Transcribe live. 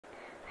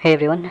Hey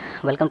everyone,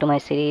 welcome to my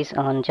series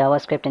on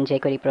JavaScript and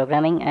jQuery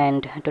programming,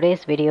 and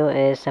today's video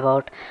is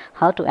about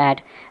how to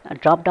add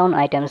drop-down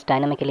items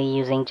dynamically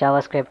using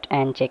JavaScript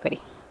and jQuery.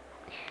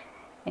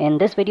 In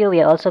this video we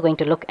are also going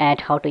to look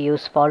at how to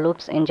use for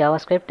loops in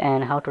JavaScript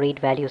and how to read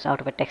values out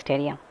of a text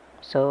area.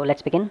 So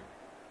let's begin.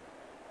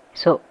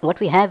 So what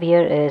we have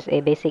here is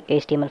a basic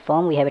HTML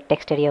form. We have a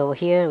text area over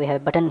here, we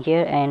have a button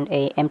here, and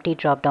a empty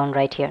drop-down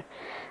right here.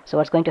 So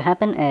what's going to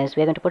happen is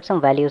we're going to put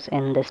some values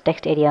in this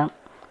text area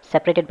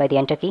separated by the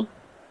enter key,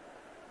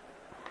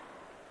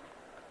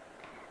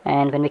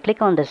 and when we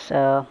click on this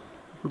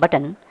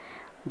button,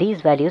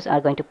 these values are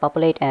going to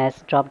populate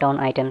as drop down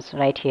items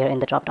right here in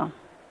the drop down.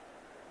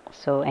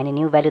 So any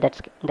new value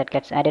that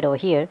gets added over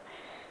here,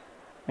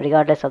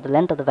 regardless of the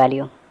length of the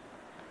value,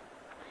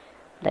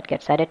 that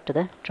gets added to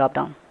the drop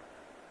down.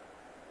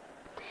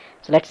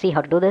 So let's see how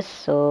to do this.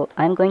 So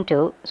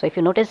if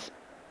you notice,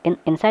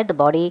 inside the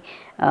body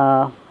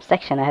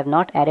section I have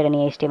not added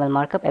any HTML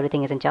markup.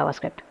 Everything is in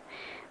JavaScript.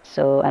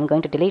 So I'm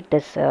going to delete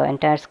this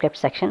entire script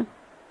section,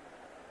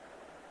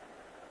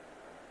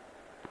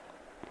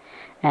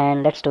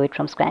 and let's do it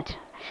from scratch.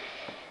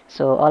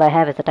 So all I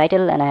have is the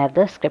title, and I have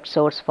the script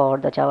source for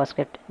the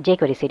JavaScript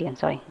jQuery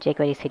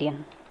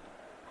CDN.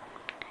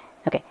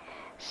 Okay,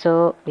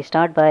 so we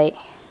start by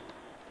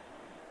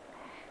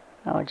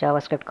our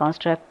JavaScript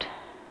construct,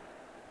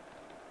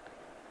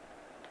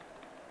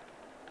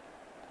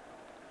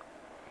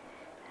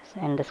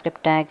 and the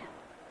script tag.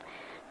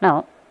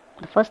 Now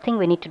the first thing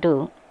we need to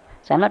do,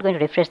 so I'm not going to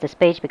refresh this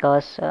page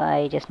because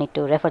I just need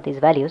to refer these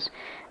values.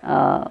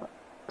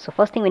 So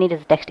first thing we need is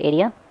the text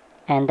area,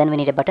 and then we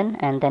need a button,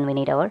 and then we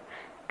need our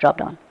drop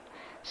down.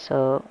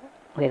 So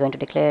we're going to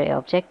declare an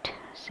object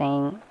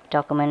saying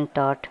document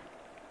dot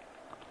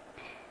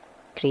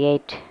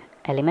create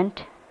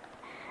element,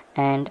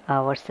 and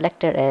our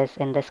selector is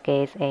in this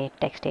case a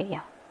text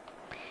area,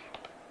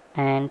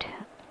 and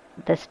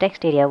this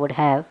text area would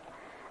have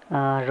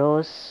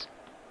rows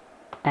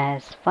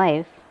as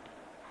 5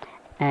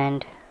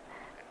 and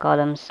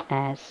columns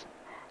as,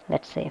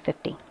 let's say,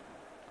 50.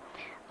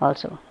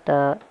 Also,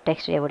 the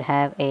text area would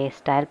have a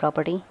style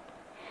property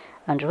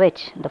under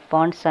which the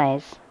font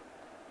size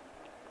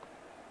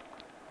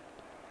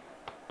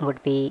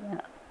would be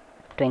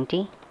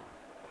 20,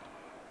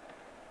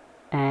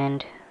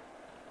 and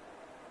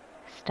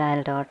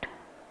style dot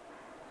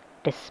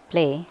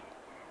display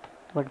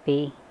would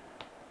be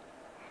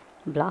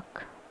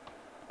block.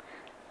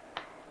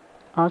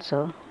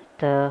 Also,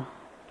 the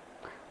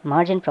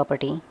margin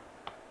property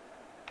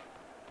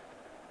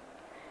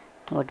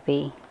would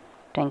be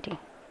 20,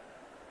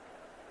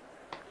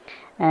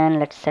 and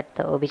let's set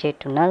the obj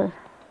to null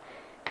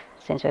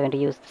since we're going to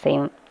use the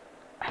same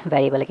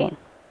variable again.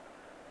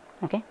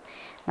 Okay,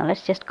 now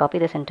let's just copy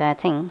this entire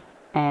thing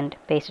and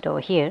paste it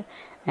over here,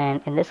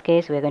 and in this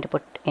case we're going to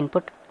put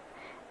input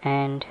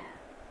and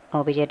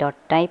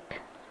obj.type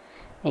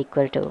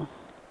equal to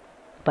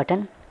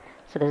button.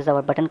 So this is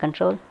our button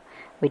control.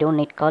 We don't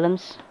need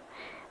columns,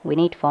 we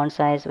need font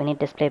size, we need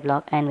display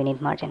block, and we need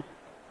margin.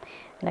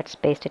 Let's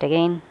paste it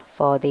again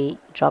for the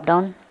drop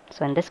down.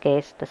 So in this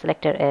case the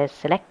selector is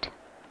select.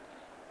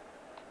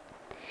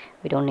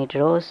 We don't need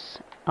rows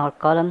or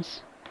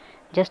columns,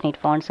 just need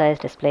font size,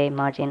 display,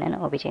 margin, and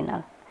obj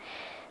null.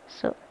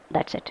 So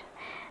that's it.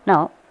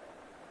 Now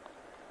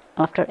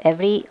after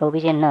every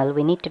obj null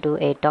we need to do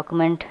a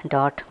document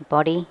dot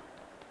body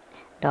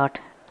dot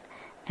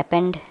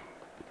append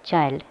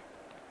child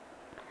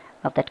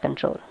of that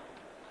control.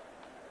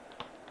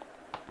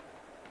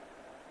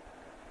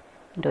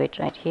 Do it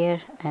right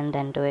here, and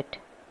then do it,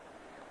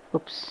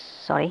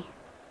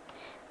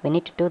 we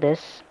need to do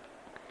this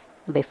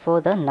before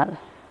the null.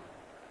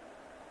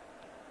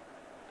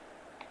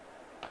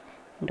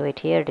 Do it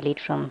here,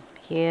 delete from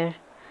here,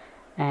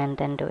 and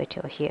then do it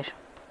over here.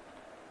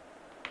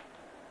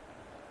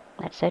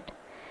 That's it.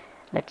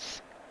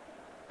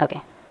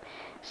 Okay,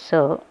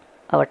 so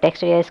our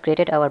text area is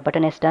created, our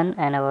button is done,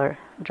 and our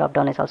drop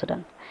down is also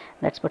done.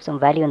 Let's put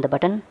some value in the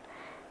button.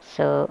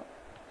 So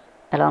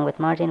along with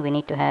margin we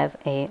need to have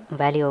a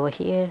value over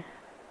here,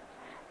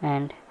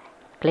 and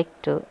click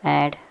to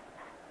add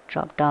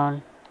drop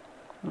down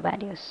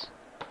values,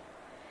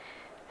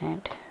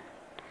 and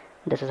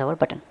this is our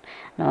button.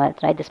 Now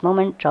at right this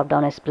moment drop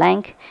down is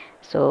blank,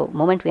 so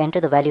moment we enter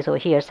the values over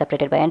here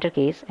separated by enter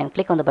keys and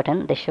click on the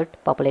button, this should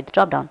populate the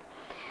drop down.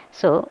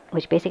 So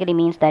which basically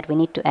means that we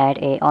need to add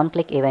a on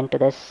click event to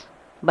this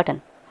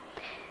button.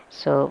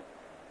 So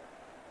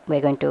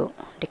we're going to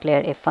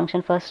declare a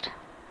function first,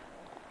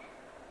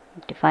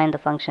 define the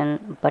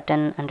function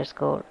button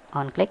underscore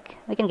on click.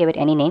 We can give it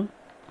any name.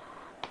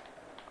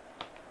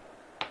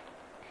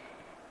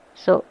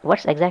 So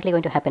what's exactly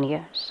going to happen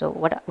here? So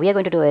what we are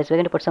going to do is we're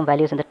going to put some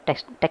values in the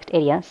text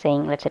area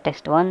saying, let's say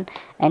test1,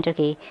 enter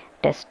key,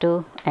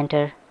 test2,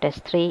 enter,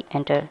 test3,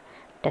 enter,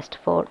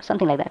 test4,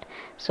 something like that.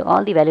 So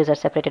all the values are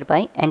separated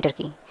by enter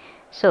key.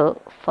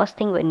 So first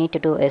thing we need to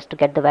do is to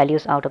get the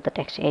values out of the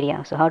text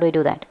area. So how do we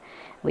do that?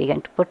 We're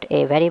going to put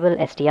a variable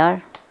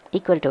str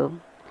equal to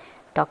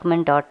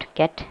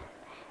document.get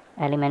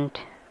element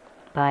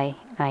by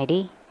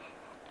id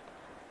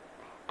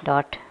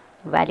dot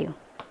value.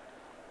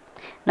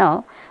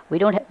 Now we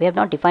have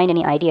not defined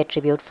any id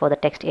attribute for the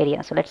text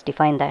area, so let's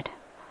define that.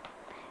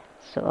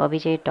 So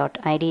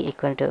obj.id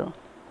equal to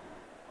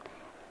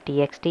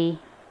txt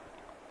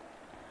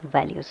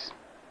values.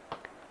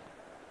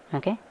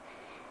 Okay.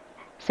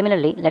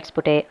 Similarly, let's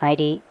put a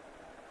id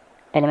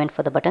element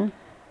for the button.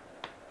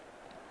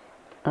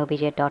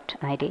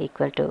 obj.id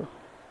equal to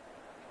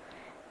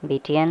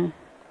btn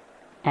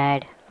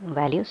add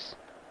values,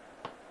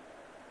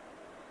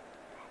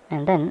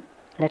 and then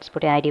let's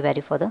put a id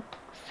value for the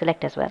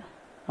select as well.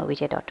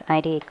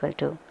 obj.id equal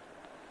to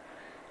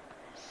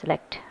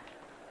select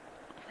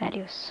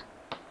values.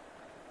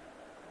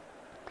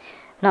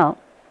 Now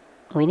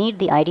we need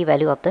the id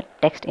value of the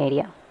text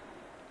area.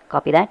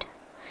 Copy that,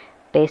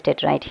 paste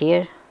it right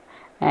here,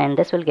 and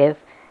this will give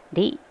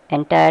the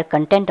entire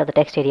content of the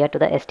text area to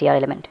the str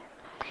element.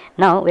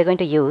 Now we're going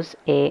to use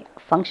a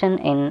function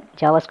in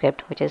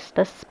JavaScript, which is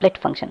the split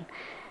function.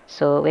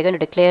 So we're going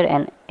to declare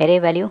an array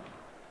value,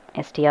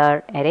 str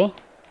array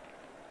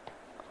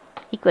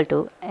equal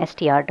to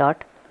str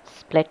dot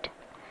split.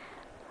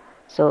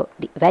 So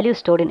the value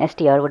stored in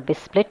str would be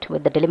split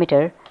with the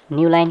delimiter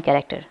newline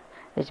character,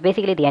 which is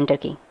basically the enter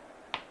key,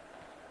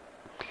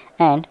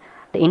 and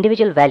the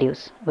individual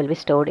values will be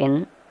stored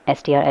in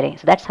str array.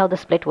 So that's how the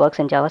split works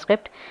in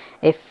JavaScript.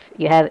 If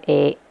you have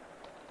a,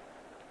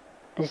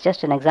 this is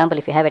just an example,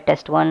 if you have a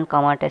test1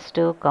 comma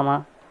test2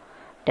 comma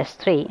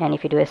test3, and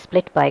if you do a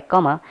split by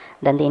comma,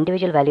 then the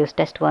individual values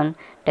test1,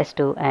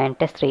 test2 and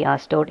test3 are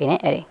stored in an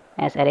array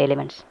as array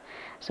elements.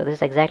 So this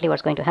is exactly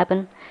what's going to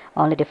happen.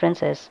 Only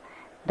difference is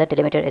the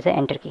delimiter is an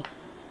enter key.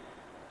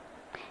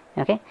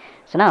 Okay,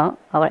 so now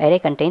our array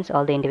contains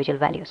all the individual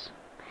values.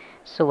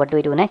 So what do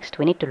we do next?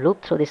 We need to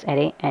loop through this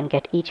array and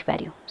get each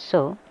value.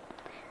 So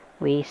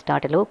we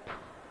start a loop.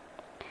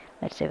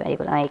 Let's say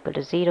variable I equal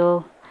to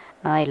 0,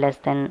 I less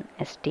than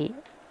str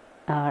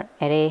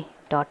array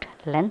dot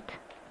length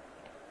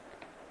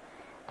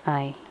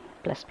I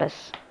plus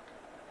plus.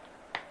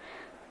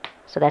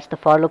 So that's the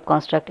for loop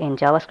construct in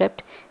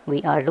JavaScript.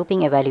 We are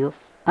looping a value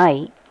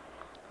I,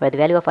 where the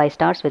value of I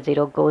starts with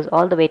 0, goes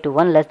all the way to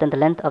 1 less than the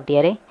length of the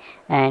array,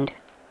 and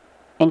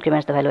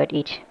increments the value at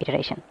each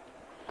iteration.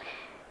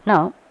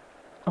 Now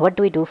what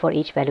do we do for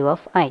each value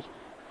of I?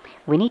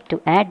 We need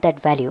to add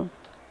that value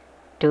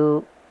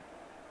to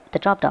the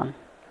dropdown.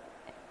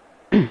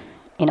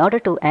 In order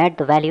to add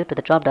the value to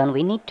the dropdown,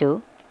 we need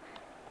to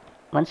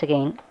once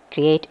again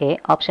create a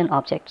option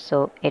object.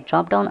 So a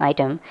dropdown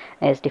item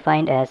is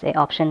defined as a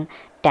option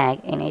tag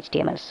in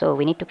HTML. So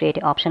we need to create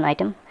an option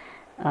item,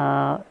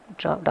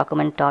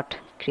 document dot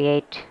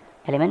create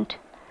element,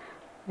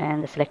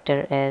 and the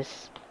selector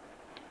is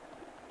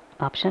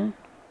option,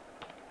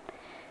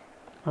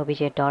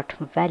 obj dot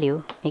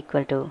value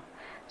equal to,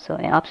 so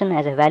an option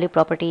has a value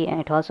property and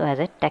it also has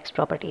a text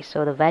property.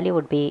 So the value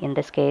would be, in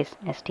this case,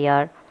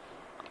 str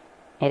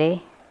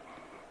array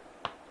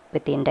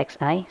with the index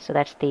I. So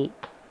that's the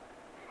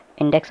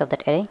index of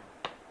that array,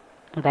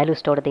 value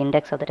stored at the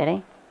index of that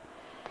array.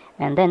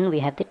 And then we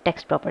have the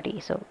text property.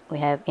 So we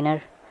have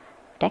inner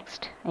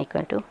text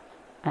equal to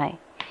I,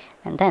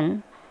 and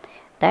then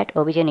that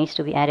obj needs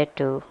to be added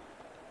to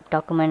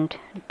document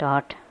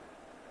dot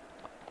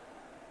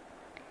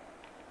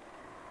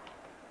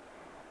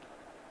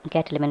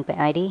get element by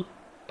id,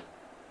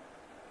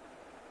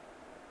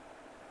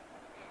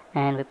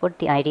 and we put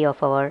the id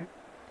of our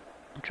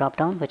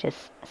dropdown, which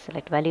is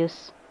select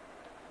values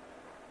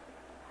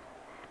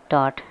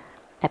dot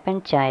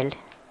append child,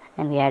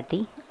 and we add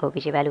the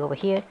obj value over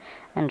here,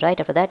 and right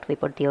after that we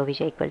put the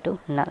obj equal to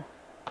null,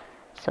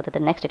 so that the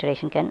next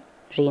iteration can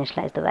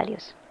reinitialize the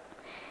values.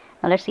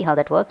 Now let's see how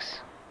that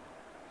works.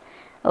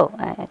 Oh,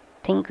 I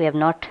think we have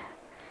not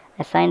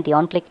assigned the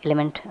on-click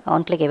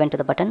event to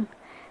the button.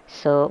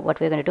 So what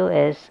we're going to do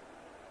is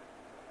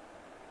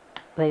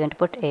we're going to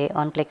put a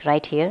on-click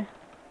right here,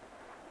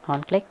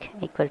 on-click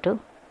equal to,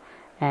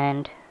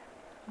 and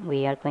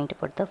we are going to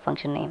put the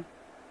function name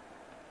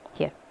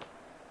here.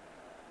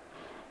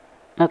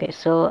 Okay,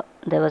 so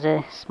there was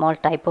a small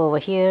typo over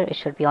here. It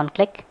should be on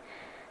click.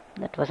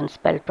 That wasn't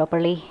spelled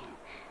properly.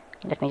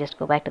 Let me just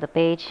go back to the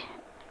page,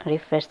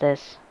 refresh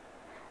this,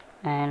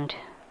 and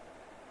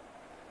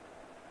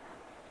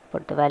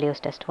put the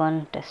values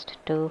test1,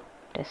 test2,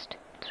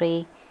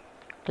 test3.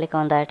 Click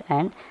on that,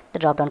 and the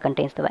dropdown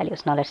contains the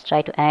values. Now let's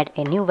try to add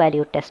a new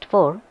value,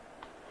 test4,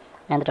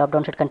 and the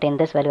dropdown should contain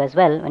this value as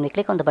well. When we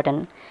click on the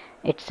button,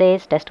 it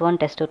says test1,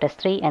 test2,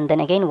 test3, and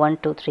then again 1,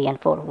 2, 3,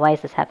 and 4. Why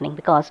is this happening?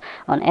 Because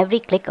on every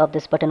click of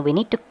this button, we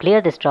need to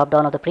clear this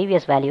dropdown of the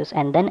previous values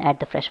and then add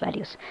the fresh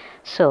values.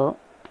 So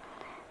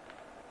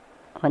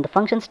when the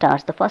function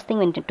starts, the first thing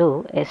we need to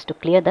do is to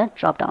clear the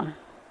dropdown.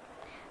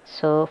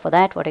 So for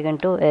that, what we're going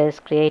to do is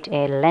create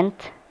a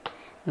length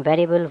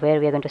variable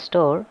where we are going to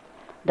store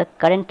the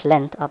current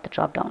length of the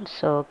dropdown.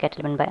 So get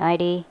element by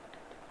id,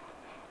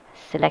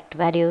 select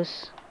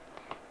values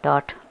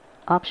dot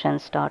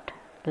options dot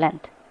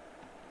length.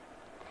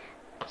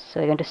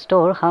 So we're going to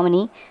store how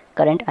many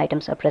current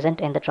items are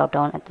present in the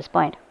dropdown at this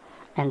point,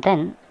 and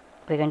then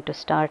we're going to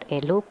start a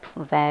loop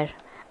where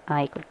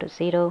I equal to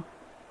 0,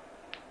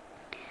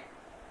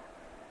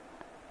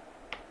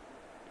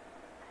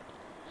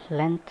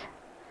 length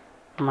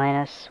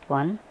minus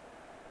 1,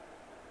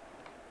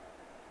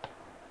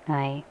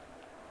 I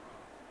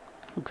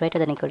greater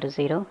than equal to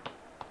 0,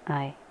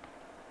 I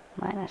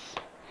minus.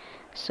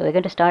 So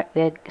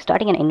we're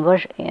starting an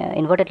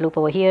inverted loop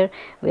over here.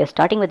 We are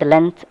starting with the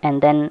length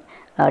and then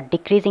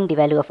decreasing the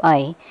value of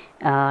I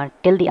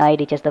till the I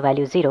reaches the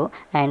value 0,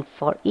 and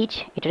for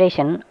each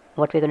iteration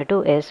what we're going to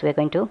do is we're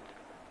going to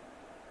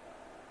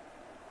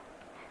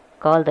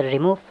call the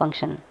remove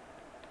function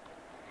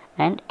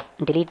and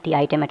delete the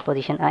item at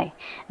position I.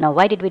 Now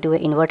why did we do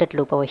an inverted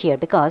loop over here?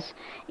 Because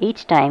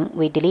each time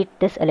we delete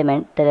this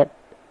element, the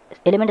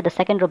element in the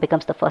second row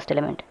becomes the first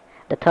element,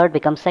 the third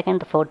becomes second,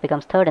 the fourth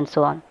becomes third, and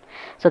so on.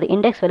 So the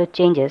index value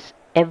changes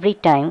every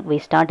time we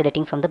start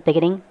deleting from the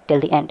beginning till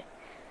the end.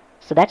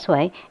 So that's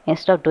why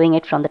instead of doing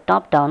it from the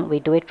top down, we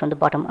do it from the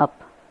bottom up.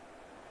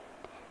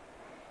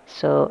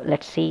 So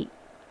let's see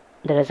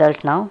the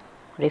result now.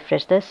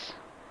 Refresh this.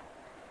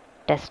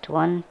 Test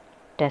 1,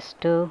 test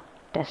 2,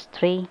 test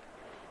 3,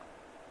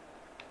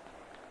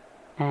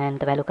 and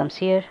the value comes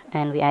here,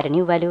 and we add a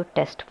new value,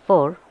 test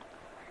 4.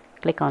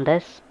 Click on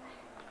this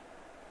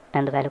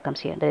and the value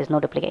comes here. There is no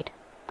duplicate.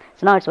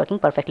 So now it's working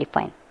perfectly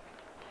fine.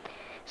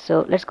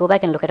 So let's go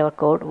back and look at our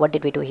code. What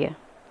did we do here?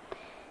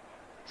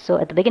 So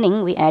at the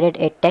beginning we added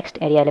a text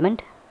area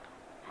element,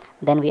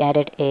 then we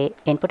added a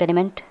input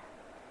element,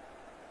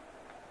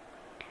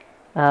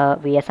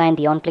 we assigned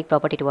the onClick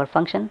property to our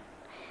function,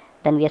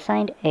 then we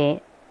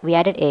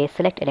added a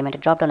select element, a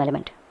drop-down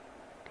element,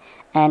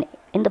 and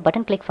in the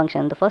button click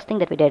function the first thing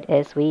that we did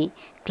is we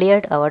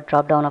cleared our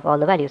drop-down of all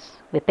the values.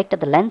 We picked up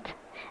the length,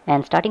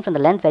 and starting from the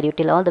length value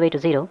till all the way to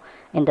 0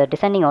 in the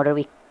descending order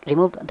we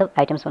removed the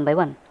items one by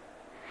one,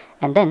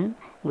 and then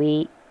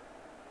we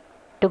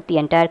took the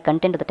entire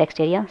content of the text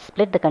area,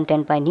 split the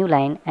content by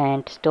newline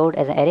and stored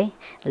as an array,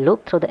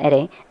 looped through the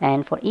array,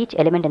 and for each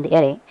element in the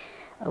array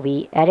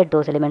we added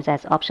those elements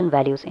as option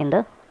values in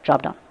the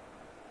dropdown.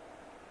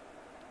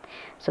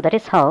 So that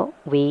is how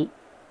we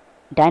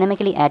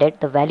dynamically added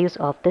the values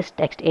of this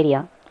text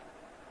area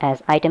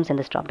as items in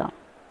this dropdown.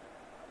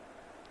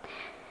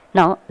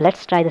 Now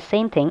let's try the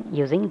same thing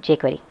using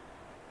jQuery.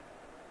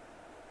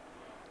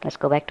 Let's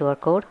go back to our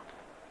code.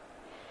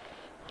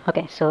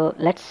 Okay, so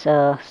let's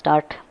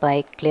start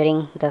by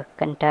clearing the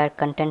entire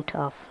content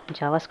of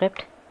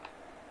JavaScript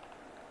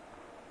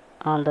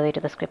all the way to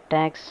the script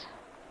tags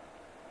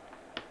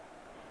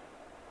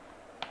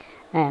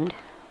and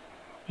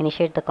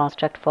initiate the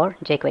construct for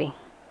jQuery.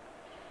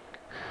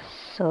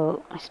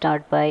 So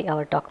start by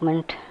our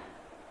document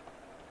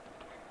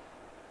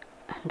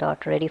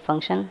dot ready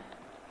function,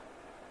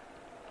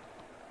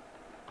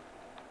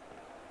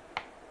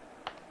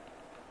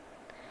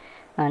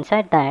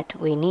 inside that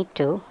we need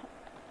to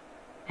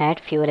add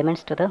few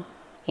elements to the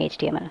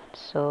HTML.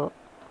 So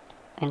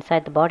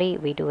inside the body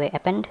we do a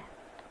append,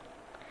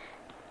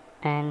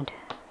 and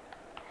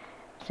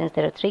since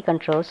there are 3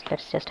 controls,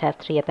 let's just have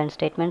 3 append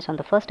statements. On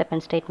the first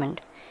append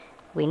statement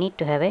we need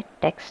to have a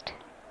text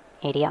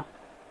area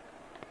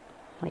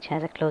which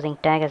has a closing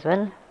tag as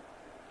well,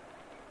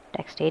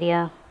 text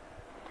area,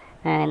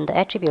 and in the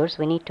attributes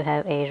we need to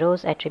have a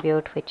rows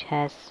attribute which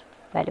has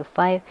value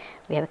 5,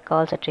 we have a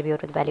calls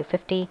attribute with value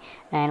 50,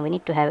 and we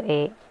need to have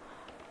a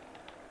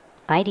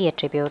ID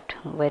attribute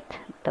with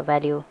the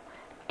value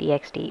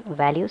txt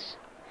values.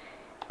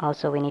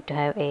 Also we need to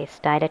have a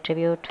style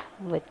attribute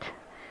with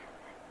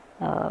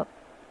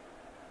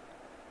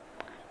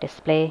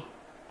display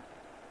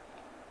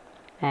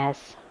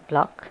as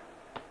block,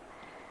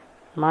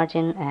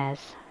 margin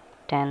as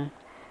 10,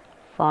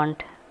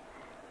 font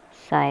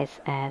size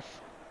as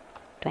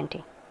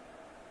 20.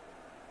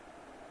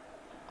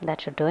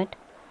 That should do it.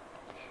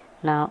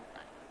 Now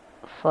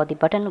for the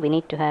button we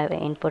need to have an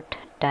input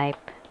type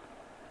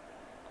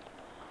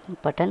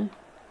button,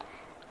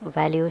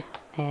 value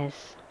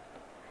is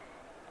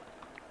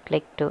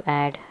click to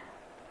add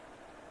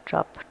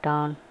drop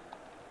down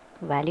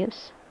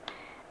values,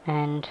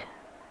 and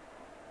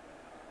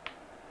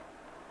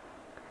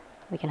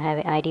we can have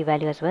an ID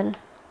value as well.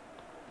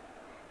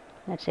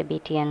 Let's say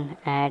btn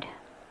add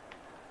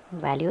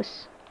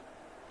values,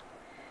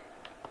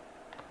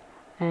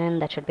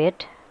 and that should be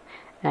it.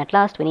 And at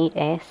last we need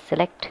a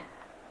select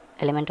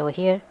element over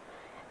here.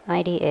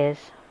 ID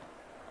is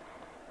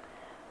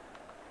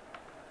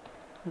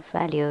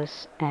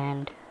values,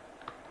 and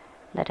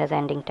that has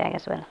ending tag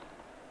as well.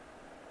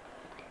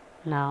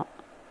 Now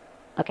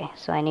okay,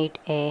 so I need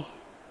to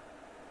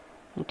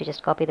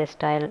just copy the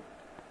style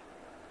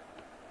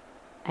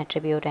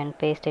attribute and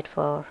paste it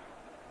for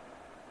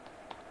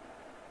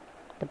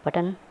the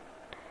button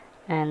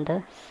and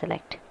the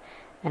select.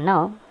 And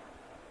now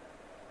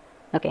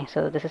okay,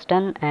 so this is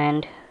done,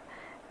 and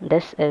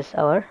this is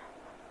our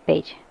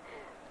page.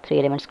 3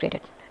 elements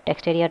created: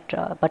 text area,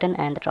 button,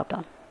 and the drop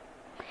down.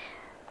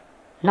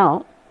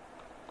 Now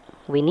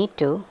we need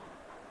to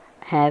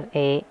have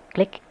a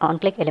on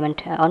click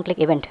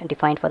event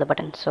defined for the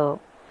button.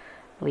 So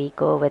we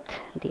go with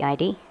the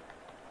ID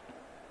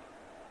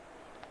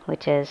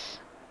which is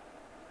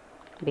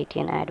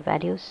btn add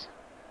values.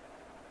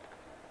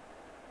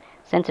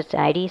 Since it's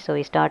ID, so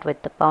we start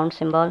with the pound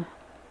symbol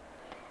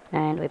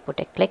and we put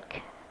a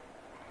click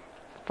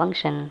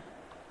function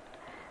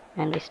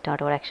and we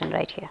start our action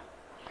right here.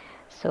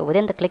 So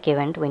within the click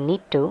event, we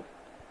need to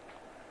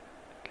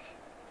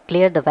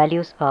clear the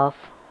values of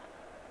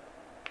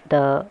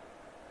the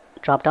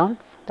drop down.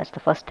 That's the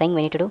first thing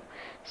we need to do.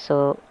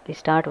 So we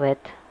start with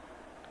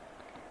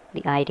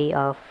the ID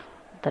of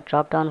the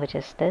drop down, which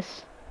is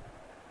this,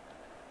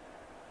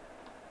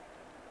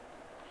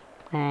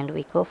 and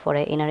we go for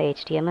a inner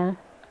HTML.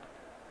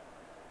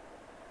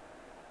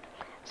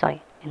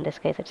 Sorry, in this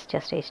case it's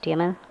just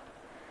HTML,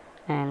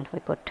 and we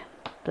put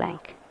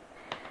blank.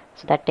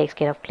 So that takes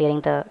care of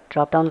clearing the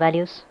drop down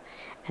values.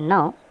 And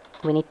now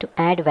we need to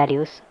add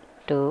values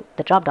to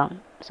the drop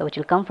down, so which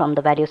will come from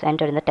the values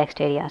entered in the text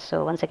area.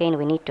 So once again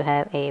we need to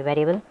have a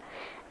variable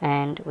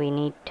and we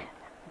need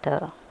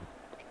the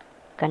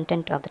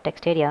content of the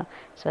text area.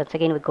 So once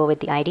again we go with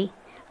the ID,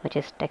 which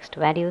is text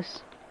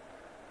values,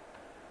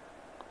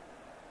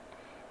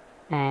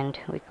 and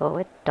we go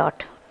with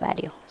dot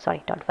val. So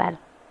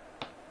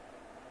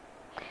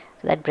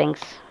that brings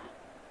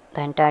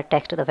the entire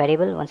text to the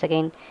variable. Once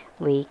again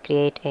we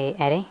create a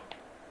array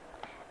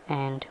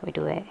and we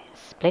do a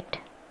split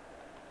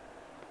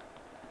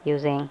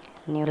using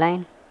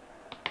newline,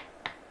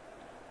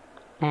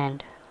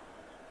 and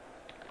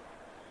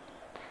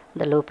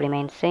the loop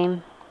remains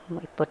same.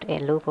 We put a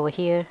loop over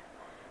here,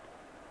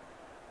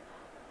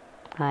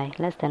 I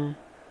less than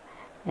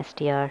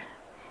str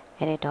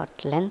array dot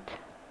length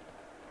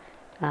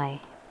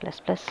I plus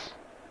plus.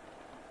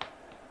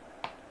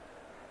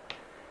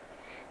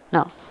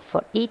 Now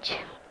for each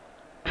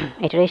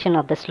iteration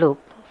of this loop,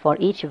 for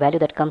each value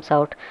that comes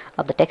out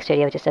of the text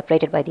area which is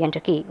separated by the enter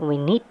key, we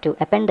need to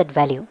append that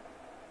value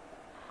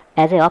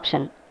as an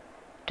option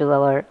to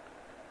our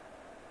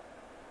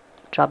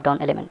drop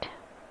down element.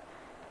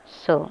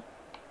 So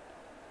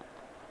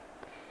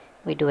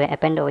we do a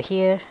append over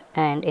here,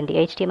 and in the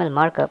HTML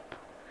markup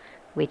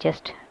we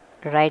just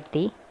write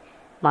the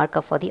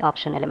markup for the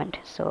option element.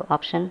 So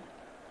option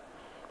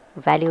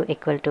value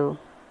equal to,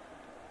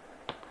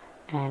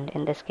 and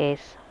in this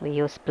case we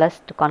use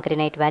plus to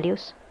concatenate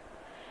values,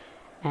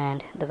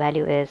 and the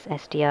value is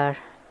str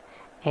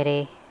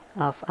array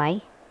of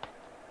I,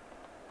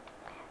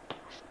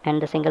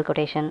 and the single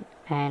quotation,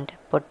 and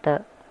put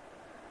the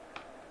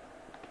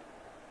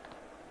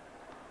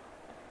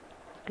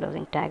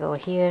closing tag over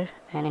here,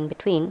 and in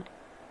between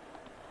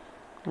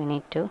we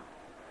need to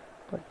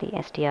put the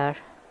str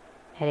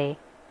array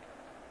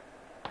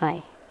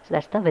I. So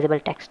that's the visible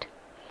text.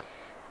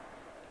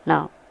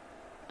 Now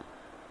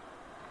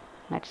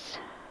let's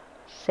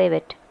save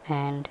it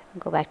and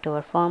go back to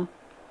our form.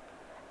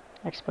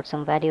 Let's put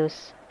some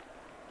values,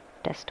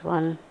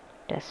 test1,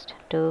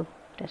 test2,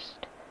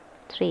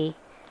 test3.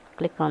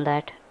 Click on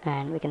that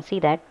and we can see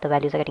that the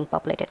values are getting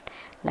populated.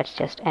 Let's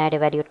just add a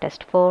value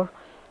test4.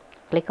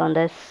 Click on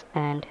this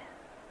and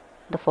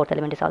the fourth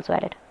element is also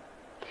added.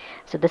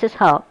 So this is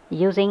how,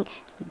 using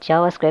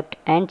JavaScript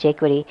and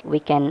jQuery, we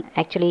can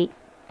actually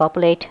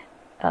populate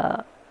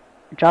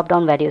drop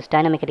down values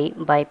dynamically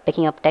by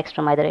picking up text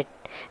from either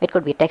it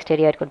could be text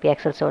area, it could be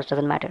Excel source,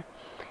 doesn't matter.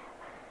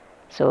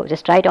 So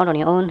just try it out on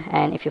your own,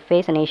 and if you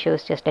face any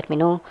issues, just let me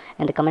know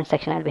in the comment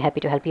section. I'll be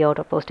happy to help you out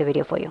or post a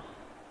video for you.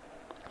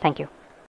 Thank you.